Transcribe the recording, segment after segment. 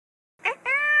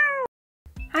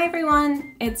Hi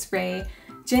everyone, it's Ray.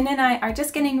 Jin and I are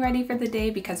just getting ready for the day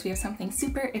because we have something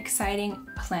super exciting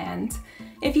planned.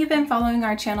 If you've been following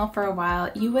our channel for a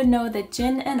while, you would know that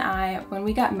Jin and I, when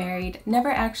we got married, never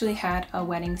actually had a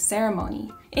wedding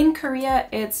ceremony. In Korea,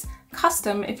 it's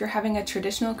custom if you're having a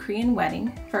traditional Korean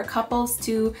wedding for couples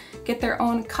to get their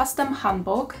own custom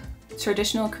hanbok,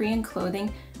 traditional Korean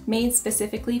clothing, made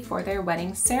specifically for their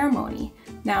wedding ceremony.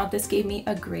 Now, this gave me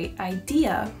a great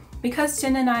idea. Because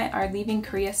Jin and I are leaving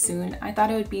Korea soon, I thought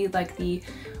it would be like the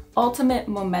ultimate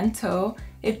memento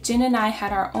if Jin and I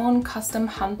had our own custom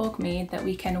hanbok made that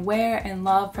we can wear and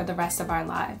love for the rest of our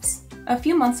lives. A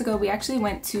few months ago, we actually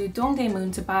went to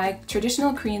Dongdaemun to buy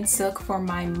traditional Korean silk for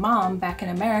my mom back in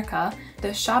America.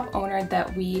 The shop owner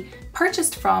that we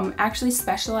purchased from actually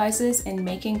specializes in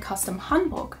making custom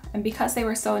hanbok. And because they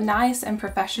were so nice and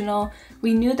professional,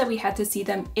 we knew that we had to see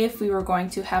them if we were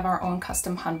going to have our own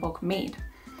custom hanbok made.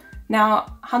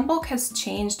 Now, hanbok has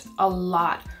changed a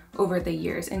lot over the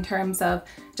years in terms of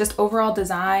just overall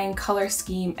design, color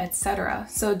scheme, etc.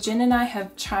 So Jin and I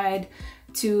have tried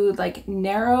to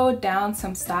narrow down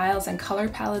some styles and color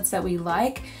palettes that we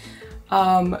like.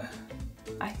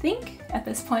 I think at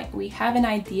this point we have an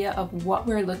idea of what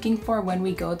we're looking for when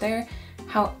we go there.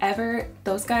 However,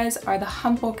 those guys are the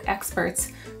hanbok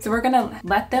experts, so we're gonna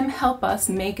let them help us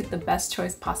make the best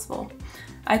choice possible.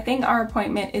 I think our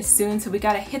appointment is soon, so we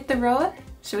gotta hit the road.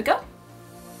 Should we go?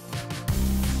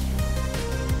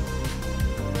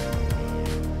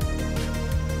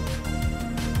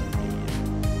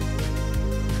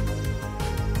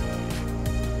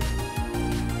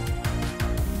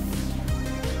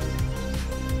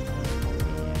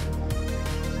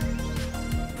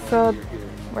 So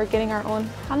we're getting our own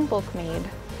hanbok made.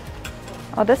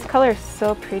 Oh, this color is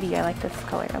so pretty. I like this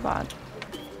color a lot.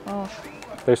 Oh.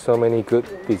 There's so many good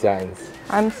designs.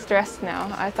 I'm stressed now.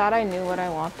 I thought I knew what I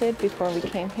wanted before we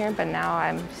came here, but now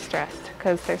I'm stressed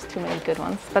because there's too many good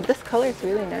ones. But this color is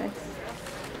really nice.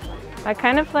 I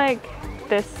kind of like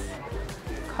this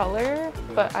color,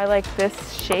 but I like this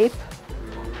shape.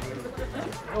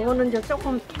 이거는 이제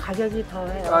조금 가격이 더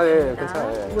해요. 예,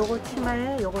 괜찮아요. 요거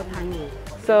치마에 요거 단위.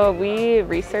 So we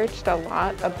researched a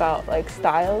lot about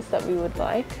styles that we would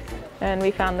like, and we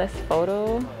found this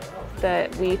photo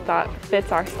that we thought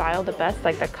fits our style the best,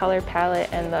 like the color palette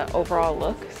and the overall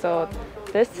look. So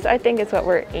this, I think, is what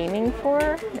we're aiming for.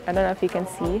 I don't know if you can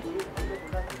see.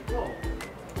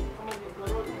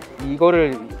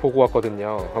 이거를 보고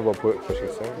왔거든요. 한번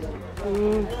보시겠어요?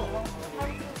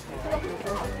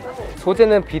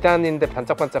 소재는 비단인데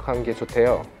반짝반짝한 게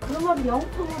좋대요. 그건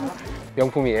명품으로.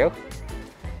 명품이에요?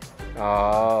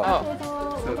 아.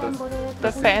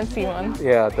 The fancy one.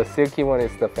 Yeah, the silky one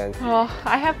is the fancy. Oh,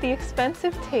 I have the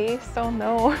expensive taste. Oh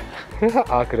no.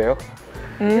 아, 그래요?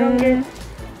 이런 게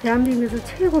대한민국에서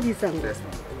최고 비싼 거.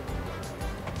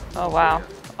 Oh wow.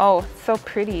 Oh, it's so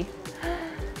pretty.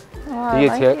 Oh, I 이게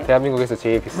like it. 대한민국에서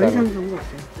제일 비싼. 원상 좋은 거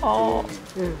없어요. Oh.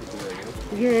 응.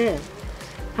 이게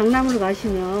강남으로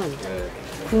가시면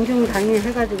궁중 당일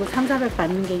해가지고 300~400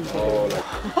 받는 게 이거.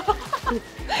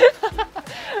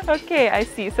 Okay, I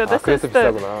see. So this is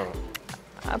the.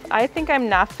 I think I'm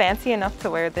not fancy enough to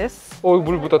wear this. 물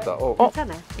묻었다.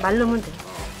 괜찮아. 말르면 돼.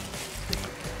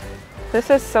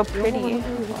 This is so pretty.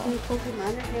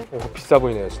 비싸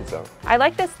보이네요, 진짜. I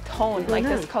like this tone, like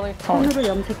this color tone. 손으로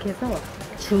염색해서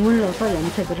주물러서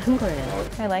염색을 한 거예요.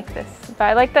 I like this, but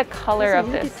I like the color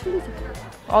of this.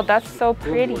 Oh, that's so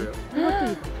pretty.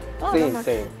 Oh,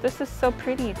 Same. This is so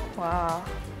pretty. Wow.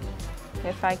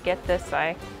 If I get this,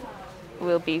 I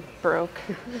will be broke.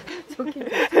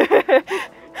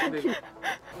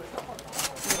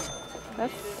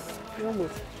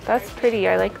 That's pretty.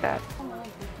 I like that.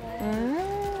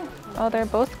 Oh, they're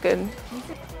both good.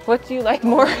 What do you like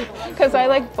more? Because I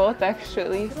like both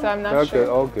actually, so I'm not sure. Good.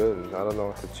 All good. I don't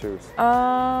know what to choose.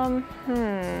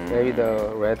 Maybe the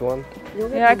red one.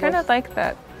 Yeah, I kind of like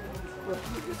that.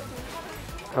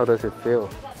 How does it feel?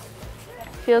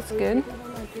 Feels good.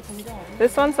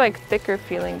 This one's thicker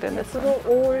feeling than this one.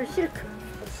 올 실크.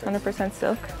 100%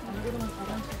 silk.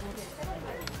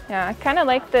 Yeah, I kind of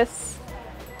like this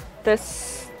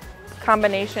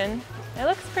combination. It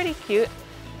looks pretty cute.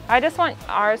 I just want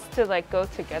ours to go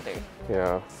together.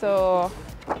 Yeah. So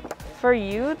for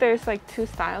you, there's two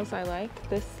styles I like.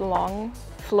 This long,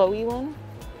 flowy one,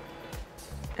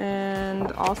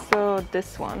 and also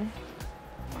this one.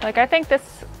 I think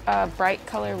this bright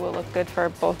color will look good for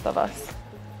both of us.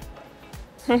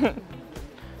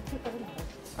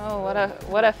 Oh,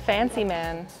 what a fancy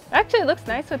man. Actually, it looks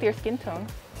nice with your skin tone.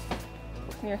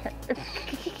 Your hair.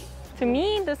 To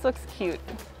me, this looks cute.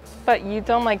 But you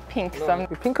don't like pink, so I'm...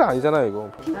 핑크 아니잖아요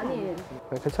이거. 아니,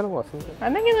 괜찮은 것 같습니다.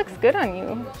 I think it looks good on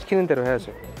you. 시키는 대로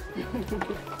해야죠.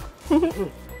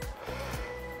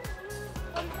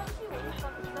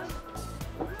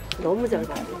 너무 잘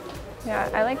봐. Yeah,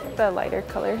 I like the lighter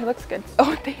color. It looks good.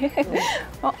 Oh,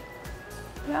 oh.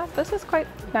 Yeah, this is quite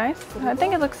nice. I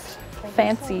think it looks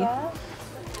fancy.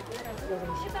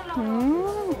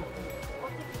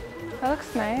 That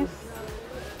looks nice.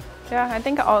 Yeah, I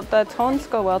think all the tones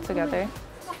go well together.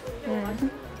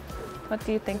 What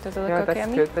do you think? Does it look okay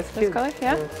on me? That's This cute. color?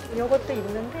 Yeah? 이것도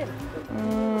있는데.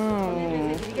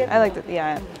 I like the,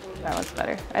 yeah, that one's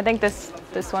better. I think this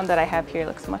one that I have here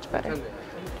looks much better.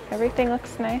 Everything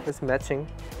looks nice. It's matching.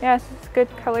 Yeah, it's good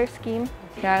color scheme.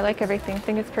 Yeah, I like everything. I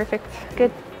think it's perfect.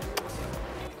 Good.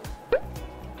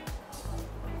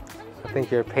 I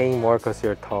think you're paying more because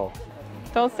you're tall.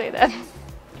 Don't say that.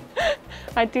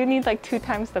 I do need like 2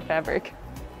 times the fabric.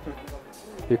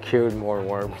 You killed more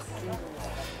worms.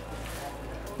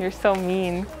 You're so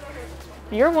mean.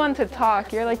 You're one to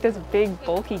talk. You're like this big,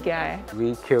 bulky guy.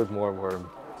 We killed more worms.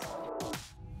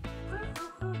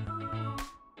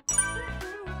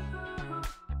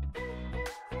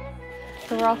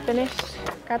 So we're all finished.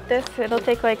 Got this. It'll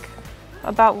take like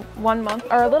about 1 month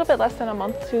or a little bit less than a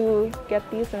month to get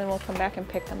these, and then we'll come back and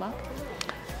pick them up.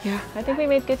 Yeah, I think we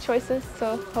made good choices,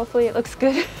 so hopefully it looks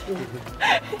good.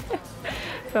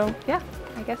 So yeah,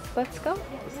 I guess let's go.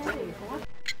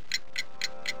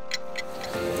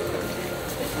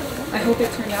 I hope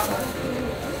it turned out well.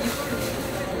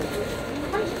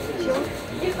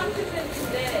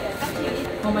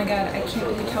 Oh my god, I can't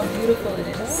believe how beautiful it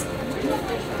is.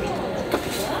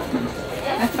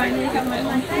 I finally have my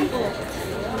own table.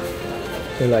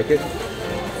 You like it?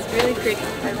 It's really pretty.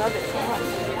 I love it so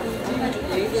much.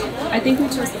 I think we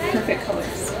chose the perfect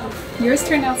colors. Yours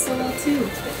turned out so well too.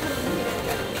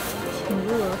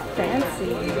 Ooh,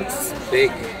 fancy. It's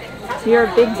big. You're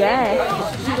a big guy.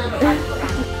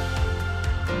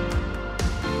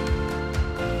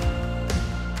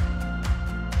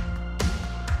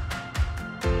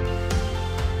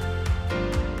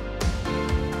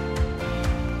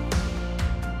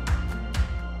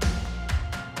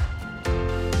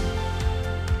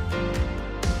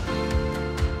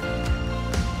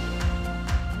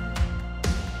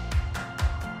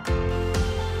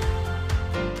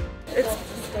 It's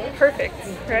perfect,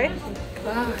 right?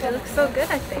 Wow, it looks so good,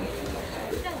 I think.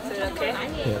 Is it okay?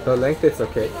 Yeah, the length is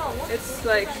okay. It's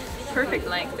like perfect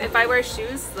length. If I wear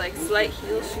shoes, like slight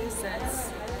heel shoes, then it's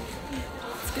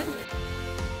good.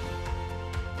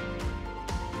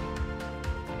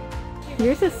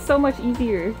 Yours is so much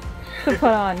easier to put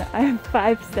on. I have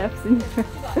 5 steps in yours.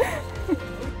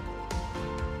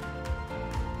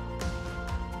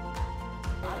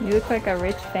 You look like a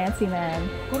rich, fancy man.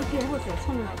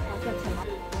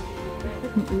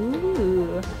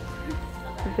 Ooh,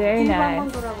 very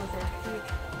nice.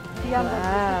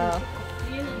 Wow.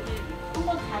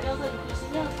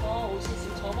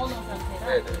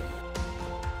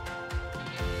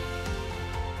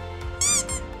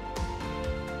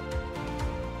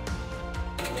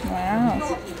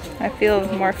 Wow. I feel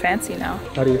more fancy now.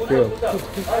 How do you feel?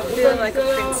 Feeling like a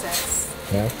princess.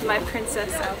 Yeah. My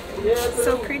princess outfit.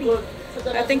 So pretty.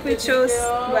 I think we chose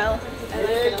well.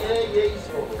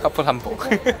 커플 한복.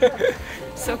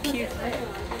 So cute.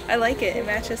 I like it. It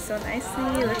matches so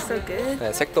nicely. It looks so good.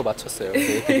 네, 색도 맞췄어요.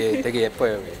 되게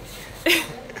예뻐요. 여기.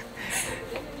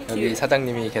 여기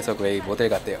사장님이 계속 왜 모델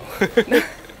같대요.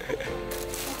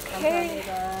 Okay.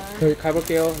 저희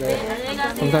가볼게요. 네.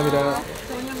 감사합니다.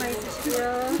 돈이 많이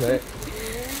쓰시고요. 네.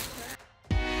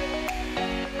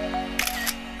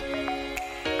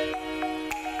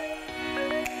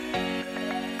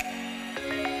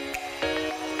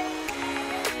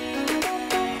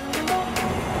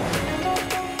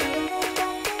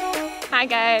 Hi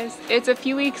guys, it's a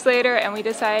few weeks later and we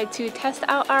decided to test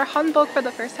out our hanbok for the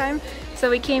first time.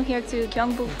 So we came here to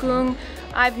Gyeongbokgung.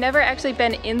 I've never actually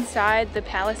been inside the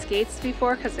palace gates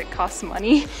before because it costs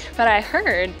money, but I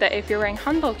heard that if you're wearing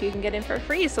hanbok you can get in for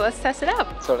free, so let's test it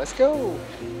out. So let's go.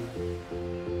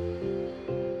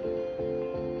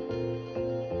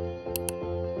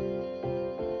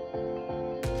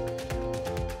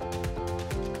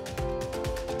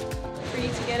 Free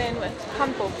to get in with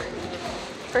hanbok.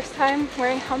 First time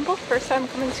wearing hanbok, first time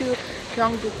coming to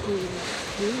Gyeongbokgung.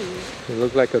 You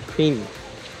look like a queen.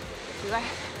 Do I?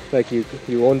 Like you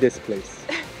own this place.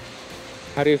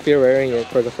 How do you feel wearing it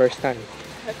for the first time?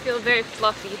 I feel very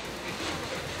fluffy.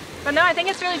 But no, I think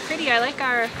it's really pretty. I like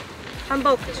our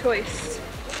hanbok choice.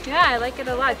 Yeah, I like it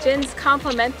a lot. Jin's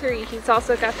complimentary. He's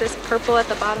also got this purple at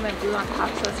the bottom and blue on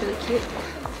top, so it's really cute.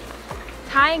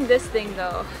 Tying this thing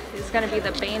though is gonna be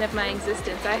the bane of my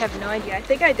existence. I have no idea. I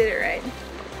think I did it right.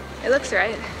 It looks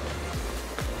right.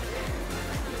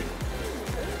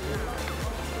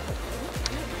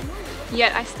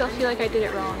 Yet I still feel like I did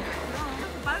it wrong.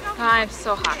 I'm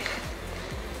so hot.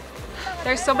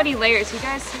 There's so many layers, you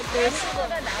guys.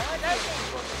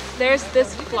 There's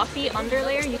this fluffy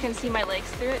underlayer. You can see my legs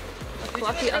through it. A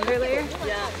fluffy underlayer.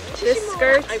 This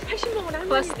skirt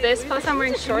plus this. Plus I'm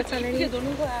wearing shorts underneath.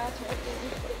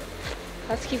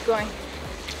 Let's keep going.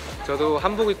 저도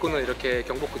한복 입고는 이렇게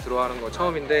경복궁 들어가는 거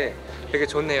처음인데 되게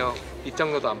좋네요.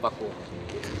 입장료도 안 받고.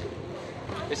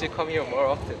 You should come here more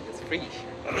often. It's free.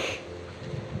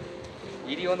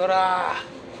 이리 오너라.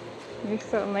 You're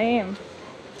so lame.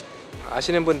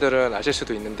 아시는 분들은 아실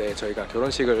수도 있는데 저희가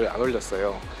결혼식을 안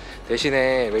올렸어요.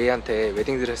 대신에 웨이한테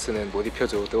웨딩드레스는 못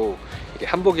입혀줘도 이렇게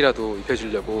한복이라도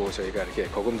입혀주려고 저희가 이렇게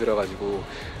거금 들어가지고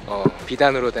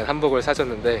비단으로 된 한복을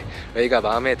사줬는데 웨이가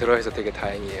마음에 들어해서 되게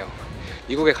다행이에요.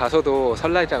 미국에 가서도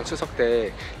설날이랑 추석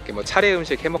때 이렇게 뭐 차례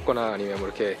음식 해 먹거나 아니면 뭐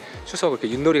이렇게 추석 이렇게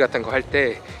윷놀이 같은 거 할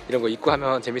때 이런 거 입고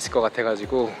하면 재밌을 것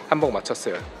같아가지고 한복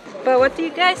맞췄어요. But what do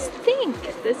you guys think?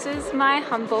 This is my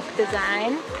hanbok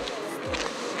design.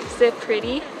 Is it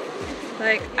pretty?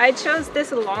 Like, I chose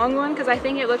this long one because I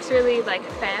think it looks really like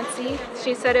fancy.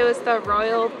 She said it was the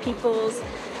royal people's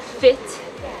fit,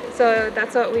 so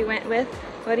that's what we went with.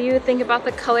 What do you think about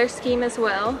the color scheme as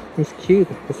well? It's cute.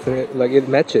 It's like it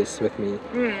matches with me.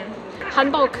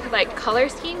 Hanbok like color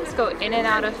schemes go in and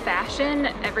out of fashion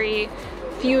every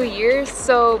few years,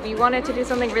 so we wanted to do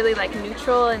something really like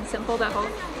neutral and simple that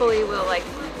hopefully will like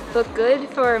look good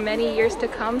for many years to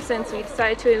come, since we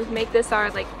decided to make this our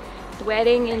like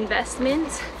wedding investment.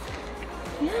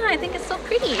 Yeah, I think it's so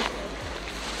pretty.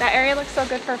 That area looks so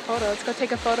good for a photo. Let's go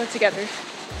take a photo together.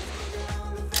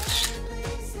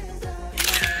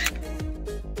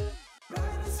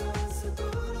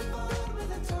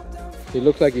 You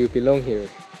look like you belong here,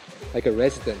 like a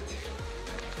resident.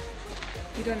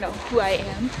 You don't know who I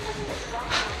am.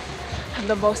 I'm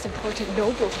the most important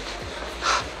noble.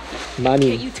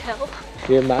 Money. Can't you tell?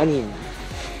 You're money.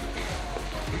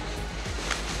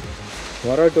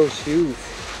 What are those shoes?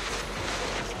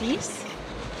 These?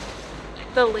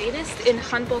 The latest in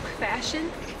hanbok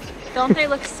fashion. Don't they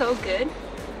look so good?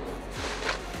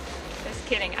 Just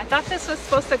kidding. I thought this was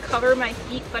supposed to cover my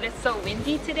feet, but it's so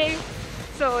windy today.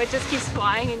 So it just keeps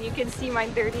flying and you can see my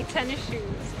dirty tennis shoes.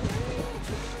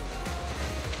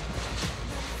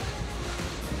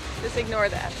 Just ignore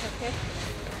that, okay?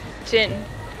 Jin,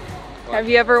 have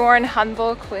you ever worn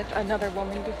hanbok with another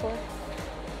woman before?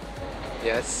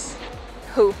 Yes.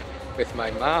 Who? With my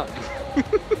mom.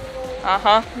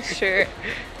 Uh-huh, sure.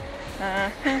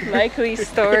 Likely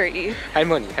story.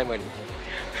 할머니.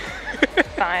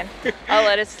 Fine. I'll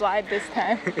let it slide this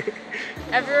time.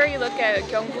 Everywhere you look at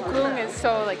Gyeongbokgung is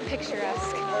so like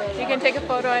picturesque. You can take a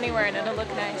photo anywhere and it'll look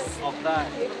nice.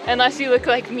 Unless you look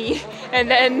like me,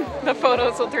 and then the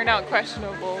photos will turn out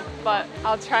questionable. But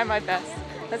I'll try my best.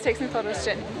 Let's take some photos,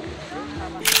 Jin.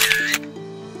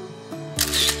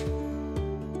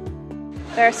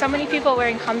 There are so many people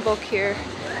wearing hanbok here,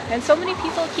 and so many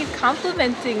people keep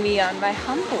complimenting me on my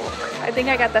hanbok. I think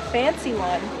I got the fancy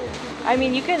one. I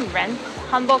mean, you can rent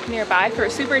hanbok nearby for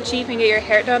super cheap and get your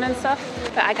hair done and stuff,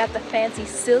 but I got the fancy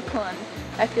silk one.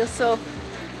 I feel so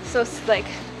like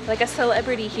a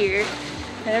celebrity here,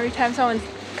 and every time someone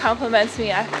compliments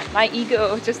me, my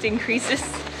ego just increases.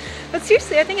 But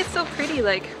seriously, I think it's so pretty.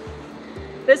 Like,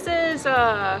 this is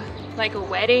like a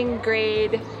wedding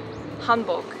grade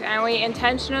hanbok, and we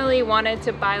intentionally wanted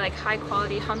to buy like high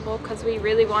quality hanbok because we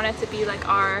really want it to be like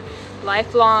our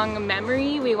lifelong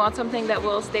memory. We want something that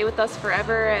will stay with us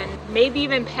forever and maybe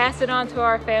even pass it on to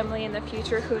our family in the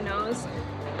future, who knows.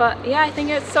 But yeah, I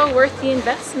think it's so worth the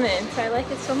investment. I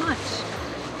like it so much.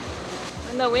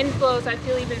 When the wind blows, I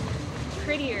feel even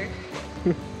prettier.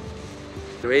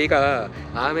 웨이가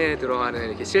마음에 들어하는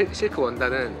이렇게 실크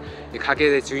원단은 이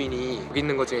가게 주인이 여기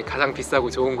있는 것 중에 가장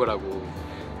비싸고 좋은 거라고,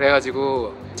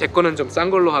 그래가지고 제 거는 좀 싼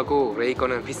걸로 하고 웨이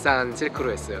거는 비싼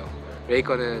실크로 했어요. 웨이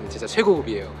거는 진짜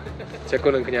최고급이에요. 제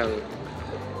거는 그냥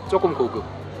조금 고급.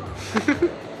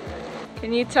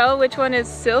 Can you tell which one is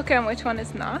silk and which one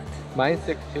is not? Mine's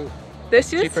silk too.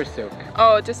 This is? Cheaper silk.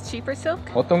 Oh, just cheaper silk?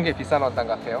 어떤 게 비싼 원단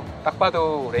같아요? 딱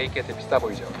봐도 레이 게 더 비싸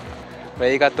보이죠?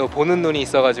 레이가 또 보는 눈이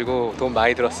있어가지고 돈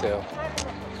많이 들었어요.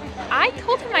 I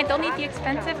told him I don't need the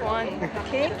expensive one,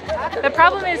 okay? The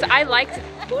problem is I liked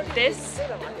this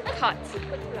cut.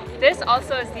 This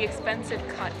also is the expensive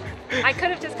cut. I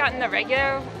could have just gotten the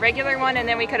regular one, and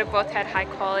then we could have both had high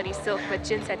quality silk, but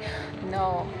Jin said,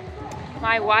 no,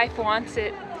 my wife wants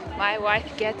it, my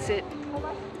wife gets it.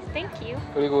 Thank you.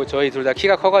 그리고 저희 둘 다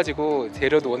키가 커가지고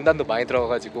재료도 원단도 많이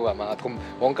들어가가지고 아마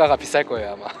원가가 비쌀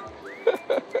거예요 아마.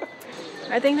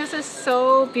 I think this is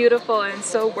so beautiful and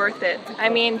so worth it. I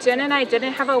mean, Jin and I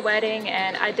didn't have a wedding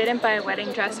and I didn't buy a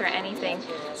wedding dress or anything.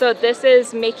 So this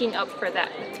is making up for that.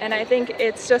 And I think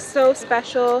it's just so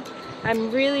special.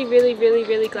 I'm really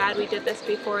glad we did this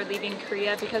before leaving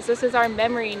Korea because this is our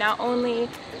memory, not only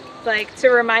like to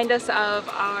remind us of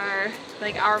our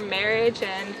marriage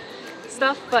and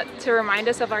stuff, but to remind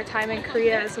us of our time in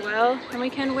Korea as well. And we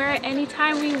can wear it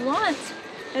anytime we want.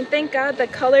 And thank God the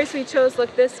colors we chose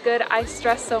look this good. I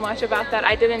stressed so much about that.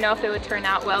 I didn't know if it would turn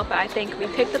out well, but I think we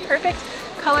picked the perfect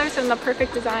colors and the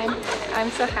perfect design.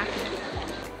 I'm so happy.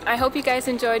 I hope you guys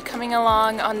enjoyed coming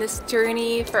along on this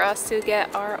journey for us to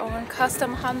get our own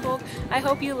custom hanbok. I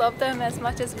hope you love them as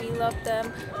much as we love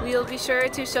them. We'll be sure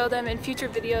to show them in future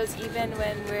videos even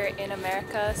when we're in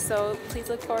America, so please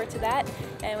look forward to that.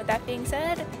 And with that being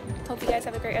said, hope you guys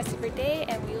have a great rest of your day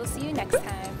and we will see you next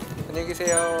time. 안녕히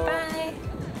계세요. Bye!